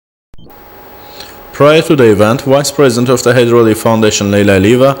Prior to the event, Vice President of the Heydar Aliyev Foundation Leyla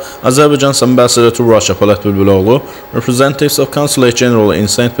Aliyeva, Azerbaijan's ambassador to Russia Polat Bulbuloğlu, representatives of Consulate General in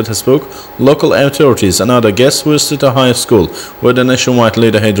St. Petersburg, local authorities and other guests visited a high school where the nationwide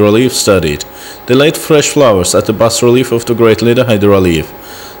leader Heydar Aliyev studied. They laid fresh flowers at the bas-relief of the great leader Heydar Aliyev.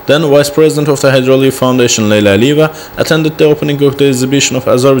 Then, Vice President of the Heydar Aliyev Foundation Leyla Aliyeva attended the opening of the exhibition of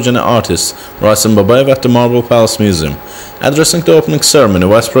Azerbaijani artist Rasim Babayev at the Marble Palace Museum. Addressing the opening ceremony,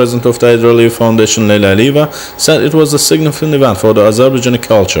 Vice President of the Heydar Aliyev Foundation Leyla Aliyeva said it was a significant event for the Azerbaijani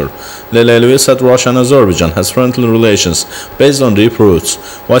culture. Leyla Aliyeva said Russia and Azerbaijan has friendly relations based on deep roots.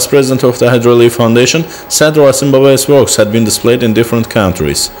 Vice President of the Heydar Aliyev Foundation said Rasim Babayev's works had been displayed in different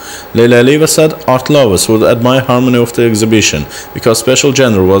countries. Leyla Aliyeva said art lovers would admire harmony of the exhibition because special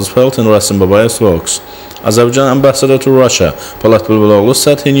genre was felt in Rasim Babayev's works. Azerbaijan ambassador to Russia, Polat Bulbuloğlu,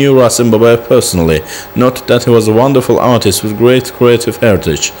 said he knew Rasim Babayev personally, noted that he was a wonderful artist with great creative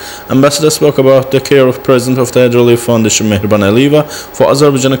heritage. Ambassador spoke about the care of President of the Heydar Aliyev Foundation Mehriban Aliyeva for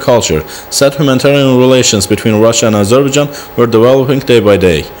Azerbaijani culture, said humanitarian relations between Russia and Azerbaijan were developing day by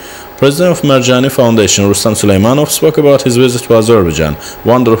day. President of Merjani Foundation Rustam Süleymanov spoke about his visit to Azerbaijan,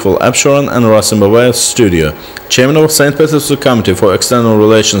 wonderful Absharon and Rasim Babayev's studio. Chairman of St. Petersburg Committee for External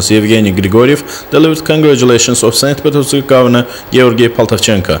Relations Yevgeny Grigoriev delivered congratulations of St. Petersburg Governor Georgy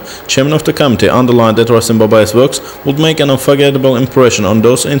Paltavchenko. Chairman of the committee underlined that Rasim Babayev's works would make an unforgettable impression on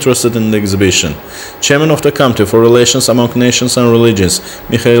those interested in the exhibition. Chairman of the Committee for Relations Among Nations and Religions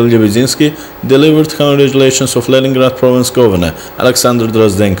Mikhail Lebezinsky delivered congratulations of Leningrad Province Governor Alexander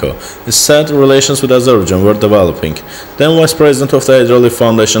Drozdenko. He said relations with Azerbaijan were developing. Then Vice President of the Heydar Aliyev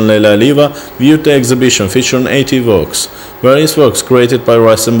Foundation Leyla Aliyeva viewed the exhibition featuring 80 works. Various works created by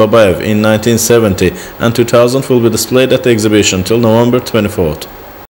Rasim Babayev in 1970 and 2000 will be displayed at the exhibition till November 24th.